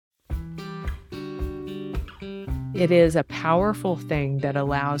It is a powerful thing that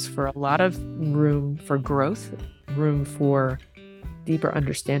allows for a lot of room for growth, room for deeper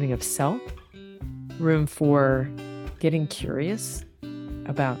understanding of self, room for getting curious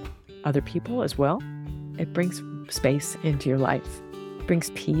about other people as well. It brings space into your life. It brings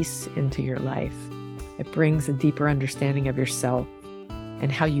peace into your life. It brings a deeper understanding of yourself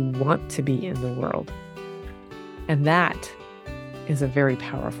and how you want to be in the world. And that is a very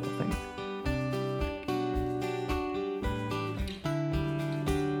powerful thing.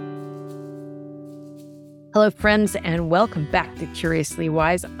 Hello, friends, and welcome back to Curiously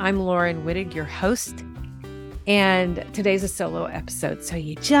Wise. I'm Lauren Wittig, your host, and today's a solo episode, so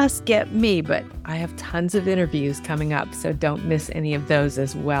you just get me, but I have tons of interviews coming up, so don't miss any of those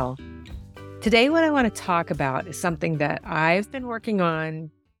as well. Today, what I want to talk about is something that I've been working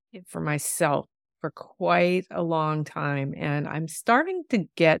on for myself for quite a long time, and I'm starting to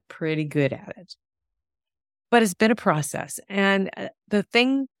get pretty good at it. But it's been a process, and the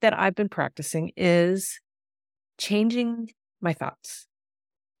thing that I've been practicing is changing my thoughts.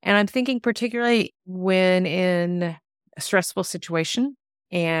 And I'm thinking particularly when in a stressful situation,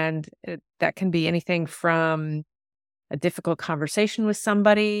 and that can be anything from a difficult conversation with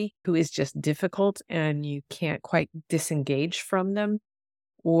somebody who is just difficult and you can't quite disengage from them.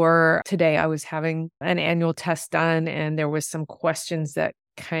 Or today I was having an annual test done and there was some questions that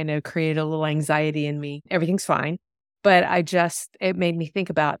kind of created a little anxiety in me. Everything's fine. But it made me think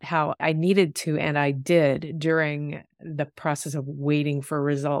about how I needed to, and I did during the process of waiting for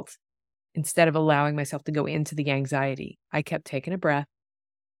results. Instead of allowing myself to go into the anxiety, I kept taking a breath.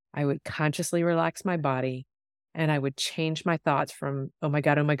 I would consciously relax my body, and I would change my thoughts from, oh my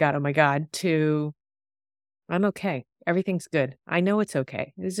God, oh my God, oh my God, to I'm okay. Everything's good. I know it's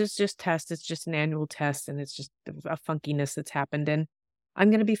okay. This is just test. It's just an annual test, and it's just a funkiness that's happened, and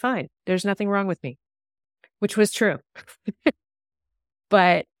I'm going to be fine. There's nothing wrong with me. Which was true.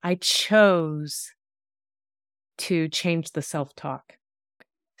 But I chose to change the self-talk.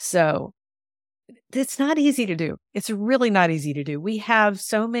 So it's not easy to do. It's really not easy to do. We have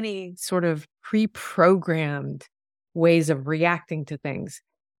so many sort of pre-programmed ways of reacting to things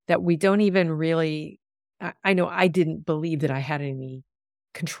that we don't even really, I know I didn't believe that I had any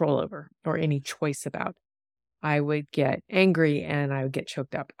control over or any choice about. I would get angry and I would get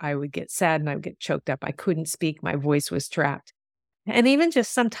choked up. I would get sad and I would get choked up. I couldn't speak. My voice was trapped. And even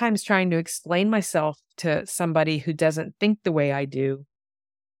just sometimes trying to explain myself to somebody who doesn't think the way I do,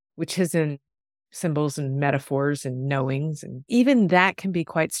 which is in symbols and metaphors and knowings. And even that can be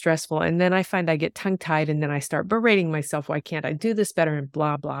quite stressful. And then I find I get tongue-tied and then I start berating myself. Why can't I do this better? And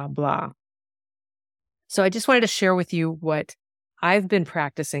blah, blah, blah. So I just wanted to share with you what I've been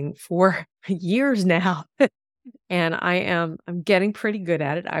practicing for years now. And I'm getting pretty good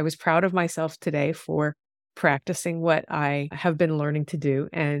at it. I was proud of myself today for practicing what I have been learning to do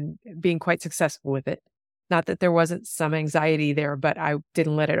and being quite successful with it. Not that there wasn't some anxiety there, but I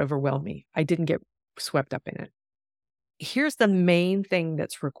didn't let it overwhelm me. I didn't get swept up in it. Here's the main thing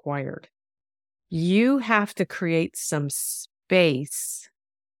that's required. You have to create some space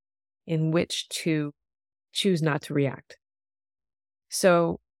in which to choose not to react.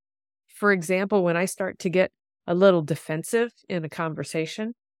 So, for example, when I start to get a little defensive in a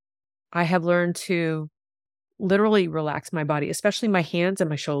conversation, I have learned to literally relax my body, especially my hands and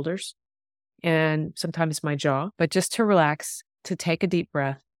my shoulders, and sometimes my jaw, but just to relax, to take a deep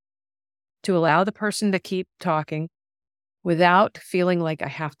breath, to allow the person to keep talking without feeling like I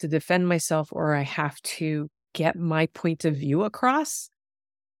have to defend myself or I have to get my point of view across.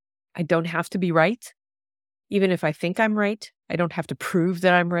 I don't have to be right. Even if I think I'm right, I don't have to prove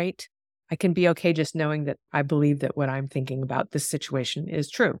that I'm right. I can be okay just knowing that I believe that what I'm thinking about this situation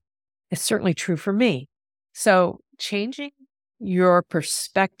is true. It's certainly true for me. So changing your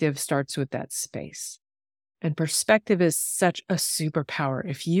perspective starts with that space. And perspective is such a superpower.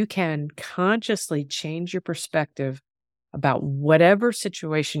 If you can consciously change your perspective about whatever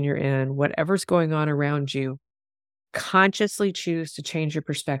situation you're in, whatever's going on around you, consciously choose to change your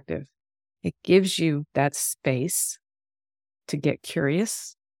perspective. It gives you that space to get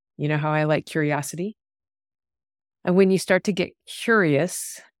curious. You know how I like curiosity? And when you start to get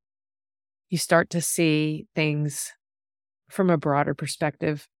curious, you start to see things from a broader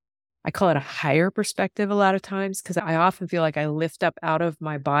perspective. I call it a higher perspective a lot of times because I often feel like I lift up out of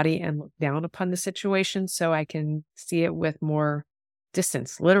my body and look down upon the situation so I can see it with more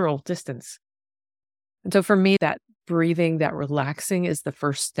distance, literal distance. And so for me, that breathing, that relaxing is the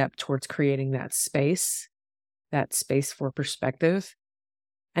first step towards creating that space for perspective.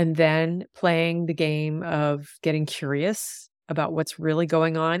 And then playing the game of getting curious about what's really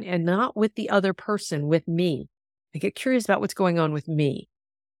going on and not with the other person, with me. I get curious about what's going on with me.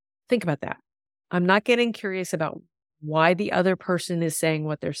 Think about that. I'm not getting curious about why the other person is saying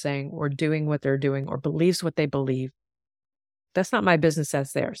what they're saying or doing what they're doing or believes what they believe. That's not my business,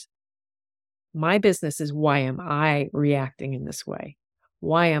 that's theirs. My business is, why am I reacting in this way?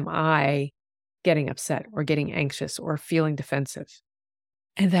 Why am I getting upset or getting anxious or feeling defensive?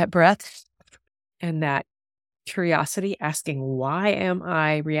 And that breath and that curiosity, asking, why am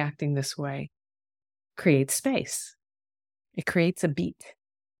I reacting this way, creates space. It creates a beat.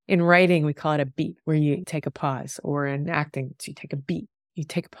 In writing, we call it a beat, where you take a pause, or in acting, you take a beat, you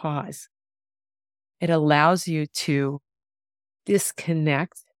take a pause. It allows you to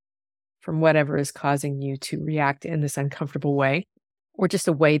disconnect from whatever is causing you to react in this uncomfortable way, or just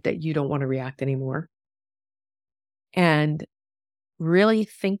a way that you don't want to react anymore. And really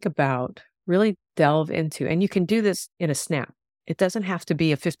think about, really delve into, and you can do this in a snap. It doesn't have to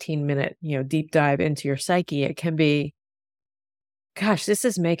be a 15-minute, deep dive into your psyche. It can be, gosh, this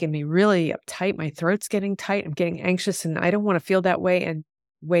is making me really uptight. My throat's getting tight. I'm getting anxious and I don't want to feel that way. And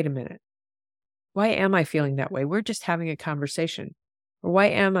wait a minute. Why am I feeling that way? We're just having a conversation. Or why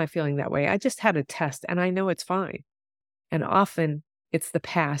am I feeling that way? I just had a test and I know it's fine. And often it's the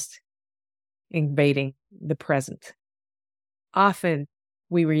past invading the present. Often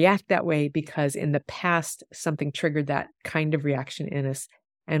we react that way because in the past, something triggered that kind of reaction in us.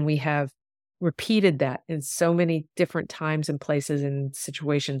 And we have repeated that in so many different times and places and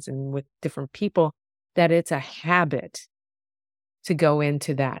situations and with different people that it's a habit to go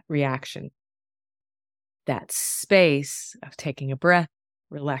into that reaction. That space of taking a breath,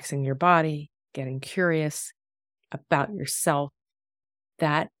 relaxing your body, getting curious about yourself,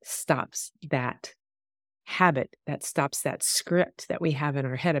 that stops that habit, that stops that script that we have in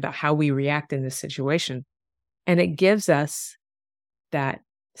our head about how we react in this situation. And it gives us that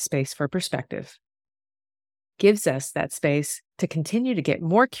space for perspective, gives us that space to continue to get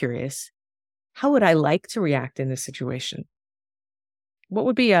more curious. How would I like to react in this situation? What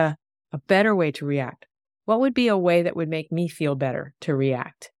would be a better way to react? What would be a way that would make me feel better to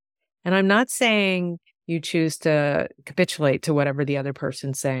react? And I'm not saying you choose to capitulate to whatever the other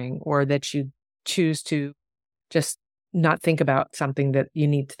person's saying, or that you choose to just not think about something that you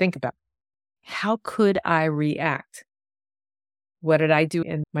need to think about. How could I react? What did I do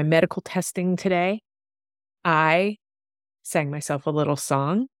in my medical testing today? I sang myself a little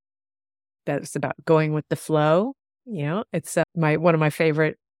song that's about going with the flow. It's one of my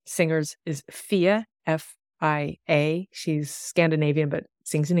favorite singers is Fia, F-I-A. She's Scandinavian, but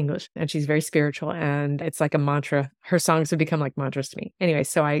sings in English, and she's very spiritual, and it's like a mantra. Her songs have become like mantras to me. Anyway,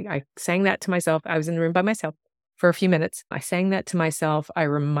 so I sang that to myself. I was in the room by myself for a few minutes. I sang that to myself. I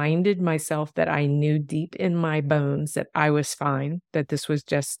reminded myself that I knew deep in my bones that I was fine, that this was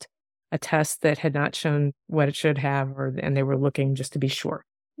just a test that had not shown what it should have, and they were looking just to be sure.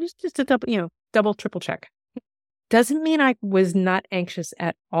 Just a double, triple check. Doesn't mean I was not anxious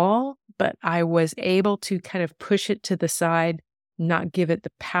at all, but I was able to kind of push it to the side, not give it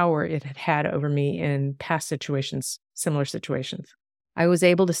the power it had had over me in past situations, similar situations. I was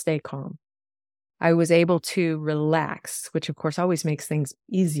able to stay calm. I was able to relax, which of course always makes things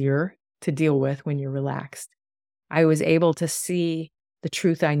easier to deal with when you're relaxed. I was able to see the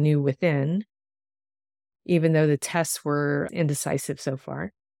truth I knew within, even though the tests were indecisive so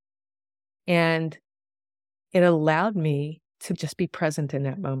far. And it allowed me to just be present in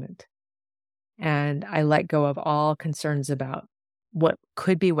that moment. And I let go of all concerns about what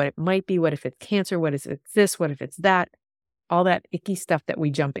could be, what it might be, what if it's cancer, what if it's this, what if it's that, all that icky stuff that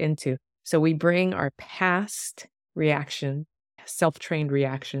we jump into. So we bring our past reaction, self-trained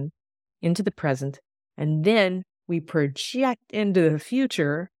reaction, into the present, and then we project into the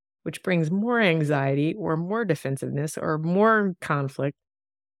future, which brings more anxiety or more defensiveness or more conflict,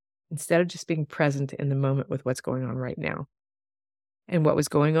 instead of just being present in the moment with what's going on right now. And what was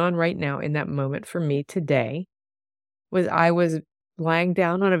going on right now in that moment for me today was I was lying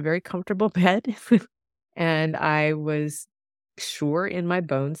down on a very comfortable bed and I was sure in my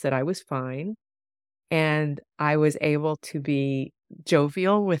bones that I was fine. And I was able to be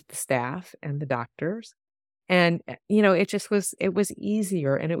jovial with the staff and the doctors. And, it was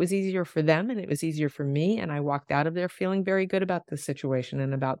easier, and it was easier for them and it was easier for me. And I walked out of there feeling very good about the situation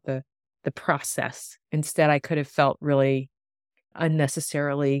and about the process. Instead, I could have felt really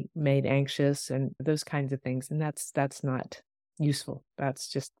unnecessarily made anxious and those kinds of things. And that's not useful. That's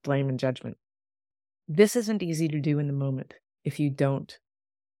just blame and judgment. This isn't easy to do in the moment if you don't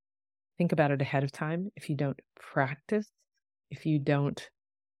think about it ahead of time, if you don't practice, if you don't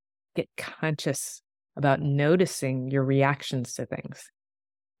get conscious about noticing your reactions to things.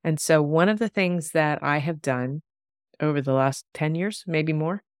 And so one of the things that I have done over the last 10 years, maybe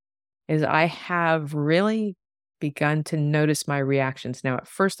more, is I have really begun to notice my reactions. Now, at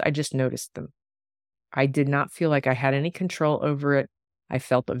first, I just noticed them. I did not feel like I had any control over it. I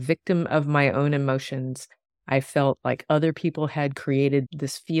felt a victim of my own emotions. I felt like other people had created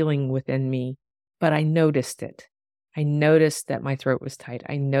this feeling within me, but I noticed it. I noticed that my throat was tight.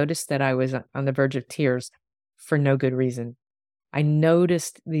 I noticed that I was on the verge of tears for no good reason. I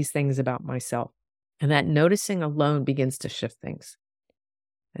noticed these things about myself, and that noticing alone begins to shift things.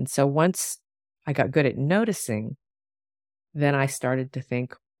 And so once I got good at noticing, then I started to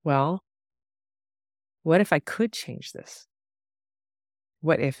think, well, what if I could change this?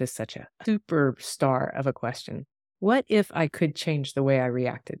 What if is such a superstar of a question. What if I could change the way I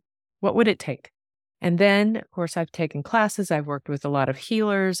reacted? What would it take? And then, of course, I've taken classes. I've worked with a lot of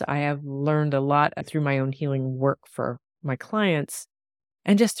healers. I have learned a lot through my own healing work for my clients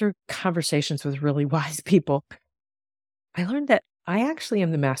and just through conversations with really wise people. I learned that I actually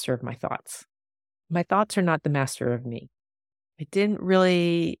am the master of my thoughts. My thoughts are not the master of me. I didn't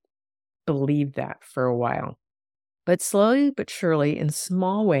really believe that for a while. But slowly but surely, in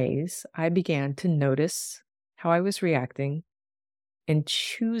small ways, I began to notice how I was reacting and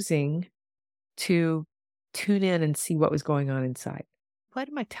choosing to tune in and see what was going on inside. What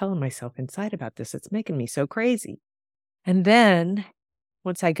am I telling myself inside about this? It's making me so crazy. And then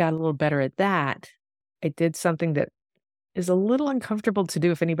once I got a little better at that, I did something that is a little uncomfortable to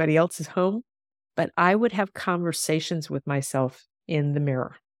do if anybody else is home, but I would have conversations with myself in the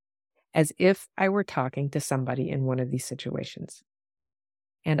mirror as if I were talking to somebody in one of these situations.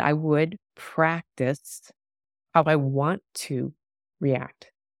 And I would practice how I want to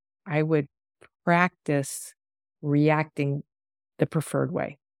react. I would practice reacting the preferred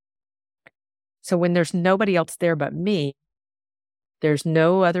way. So when there's nobody else there but me, there's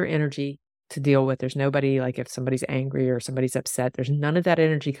no other energy to deal with. There's nobody, like if somebody's angry or somebody's upset, there's none of that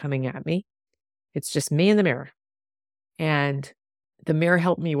energy coming at me. It's just me in the mirror. And the mirror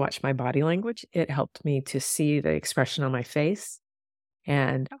helped me watch my body language. It helped me to see the expression on my face.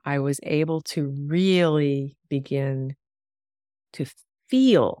 And I was able to really begin to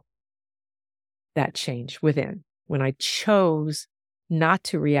feel that change within when I chose not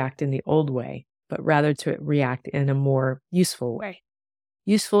to react in the old way, but rather to react in a more useful way.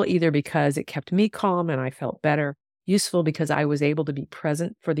 Useful either because it kept me calm and I felt better. Useful because I was able to be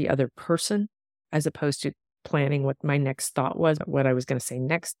present for the other person as opposed to planning what my next thought was, what I was going to say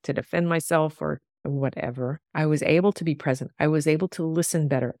next to defend myself or whatever. I was able to be present. I was able to listen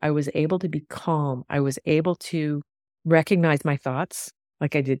better. I was able to be calm. I was able to recognize my thoughts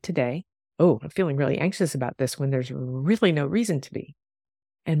like I did today. Oh, I'm feeling really anxious about this when there's really no reason to be.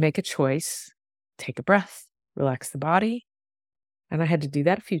 And make a choice, take a breath, relax the body. And I had to do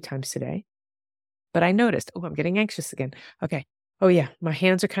that a few times today. But I noticed, oh, I'm getting anxious again. Okay. Oh, yeah, my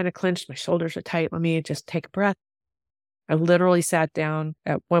hands are kind of clenched. My shoulders are tight. Let me just take a breath. I literally sat down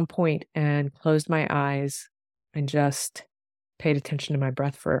at one point and closed my eyes and just paid attention to my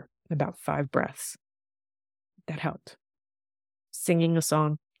breath for about 5 breaths. That helped. Singing a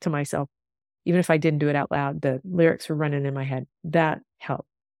song to myself, even if I didn't do it out loud, the lyrics were running in my head. That helped.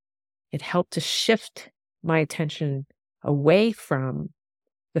 It helped to shift my attention away from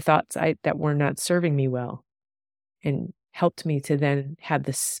the thoughts that were not serving me well and helped me to then have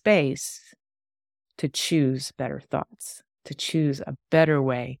the space to choose better thoughts, to choose a better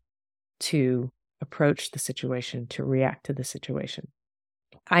way to approach the situation, to react to the situation.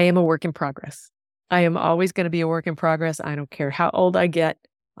 I am a work in progress. I am always going to be a work in progress. I don't care how old I get,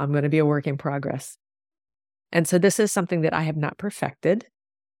 I'm going to be a work in progress. And so this is something that I have not perfected.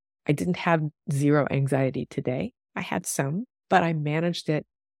 I didn't have zero anxiety today. I had some, but I managed it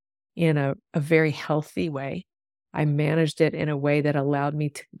in a very healthy way. I managed it in a way that allowed me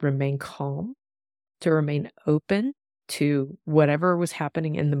to remain calm, to remain open to whatever was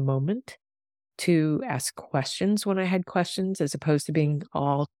happening in the moment, to ask questions when I had questions, as opposed to being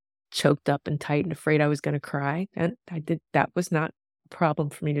all choked up and tight and afraid I was going to cry. And that was not a problem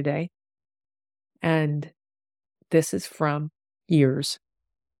for me today. And this is from years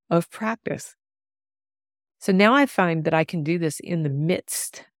of practice. So now I find that I can do this in the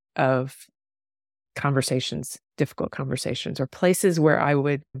midst of conversations, difficult conversations, or places where I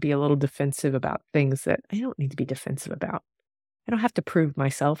would be a little defensive about things that I don't need to be defensive about. I don't have to prove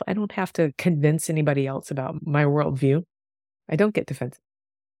myself. I don't have to convince anybody else about my worldview. I don't get defensive.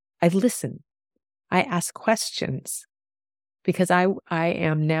 I listen. I ask questions because I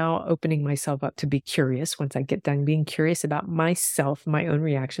am now opening myself up to be curious. Once I get done being curious about myself, my own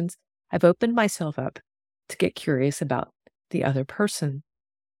reactions, I've opened myself up to get curious about the other person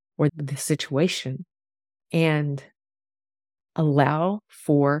or the situation. And allow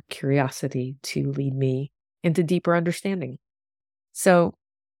for curiosity to lead me into deeper understanding. So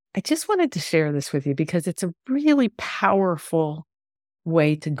I just wanted to share this with you because it's a really powerful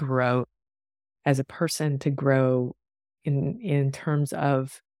way to grow as a person, to grow in terms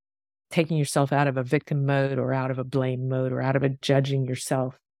of taking yourself out of a victim mode or out of a blame mode or out of a judging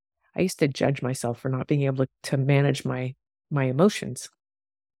yourself. I used to judge myself for not being able to manage my emotions.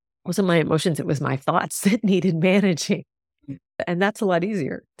 It wasn't my emotions, it was my thoughts that needed managing. And that's a lot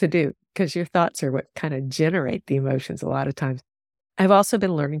easier to do because your thoughts are what kind of generate the emotions a lot of times. I've also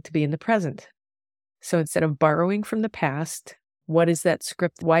been learning to be in the present. So instead of borrowing from the past, what is that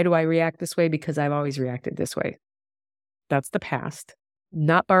script? Why do I react this way? Because I've always reacted this way. That's the past.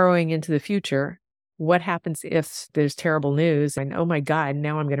 Not borrowing into the future. What happens if there's terrible news and, oh my God,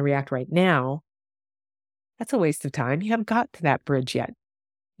 now I'm going to react right now? That's a waste of time. You haven't got to that bridge yet.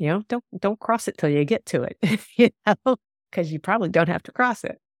 Don't cross it till you get to it, because you probably don't have to cross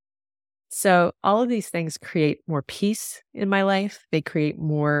it. So all of these things create more peace in my life. They create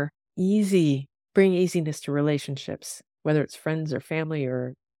bring easiness to relationships, whether it's friends or family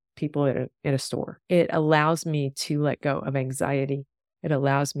or people in a store. It allows me to let go of anxiety. It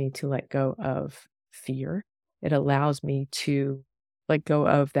allows me to let go of fear. It allows me to let go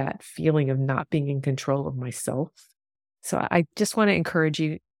of that feeling of not being in control of myself. So I just want to encourage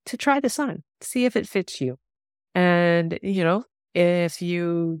you to try this on, see if it fits you. And, if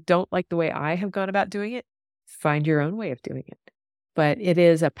you don't like the way I have gone about doing it, find your own way of doing it. But it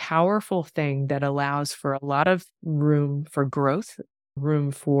is a powerful thing that allows for a lot of room for growth,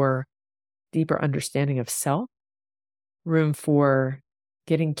 room for deeper understanding of self, room for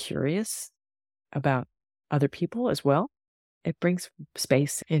getting curious about other people as well. It brings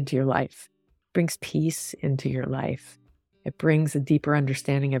space into your life, brings peace into your life. It brings a deeper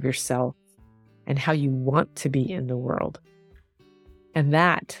understanding of yourself and how you want to be in the world. And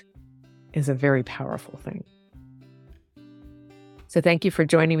that is a very powerful thing. So thank you for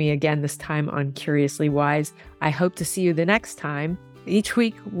joining me again this time on Curiously Wise. I hope to see you the next time. Each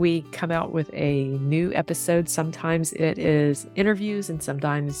week we come out with a new episode. Sometimes it is interviews and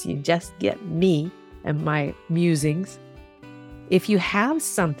sometimes you just get me and my musings. If you have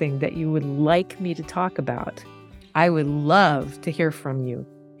something that you would like me to talk about, I would love to hear from you.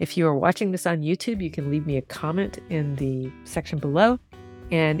 If you are watching this on YouTube, you can leave me a comment in the section below.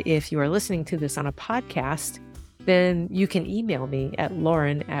 And if you are listening to this on a podcast, then you can email me at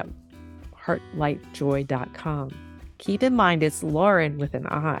lauren@heartlightjoy.com. Keep in mind, it's Lauren with an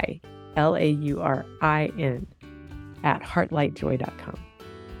I, Laurin, at heartlightjoy.com.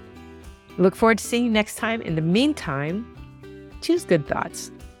 Look forward to seeing you next time. In the meantime, choose good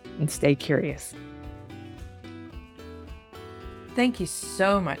thoughts and stay curious. Thank you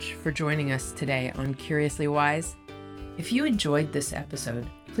so much for joining us today on Curiously Wise. If you enjoyed this episode,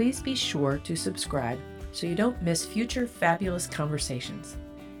 please be sure to subscribe so you don't miss future fabulous conversations.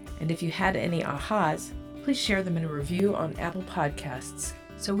 And if you had any ahas, please share them in a review on Apple Podcasts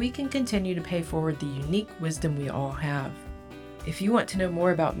so we can continue to pay forward the unique wisdom we all have. If you want to know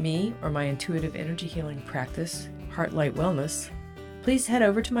more about me or my intuitive energy healing practice, Heartlight Wellness, please head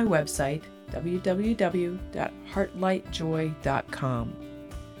over to my website, www.heartlightjoy.com.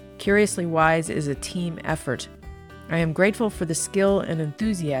 Curiously Wise is a team effort. I am grateful for the skill and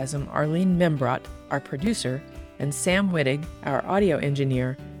enthusiasm Arlene Membrot, our producer, and Sam Wittig, our audio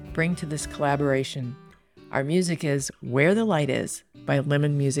engineer, bring to this collaboration. Our music is Where the Light Is by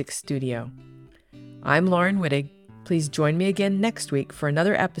Lemon Music Studio. I'm Lauren Wittig. Please join me again next week for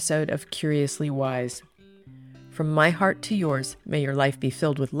another episode of Curiously Wise. From my heart to yours, may your life be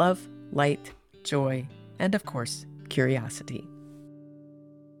filled with love, light, joy, and of course, curiosity.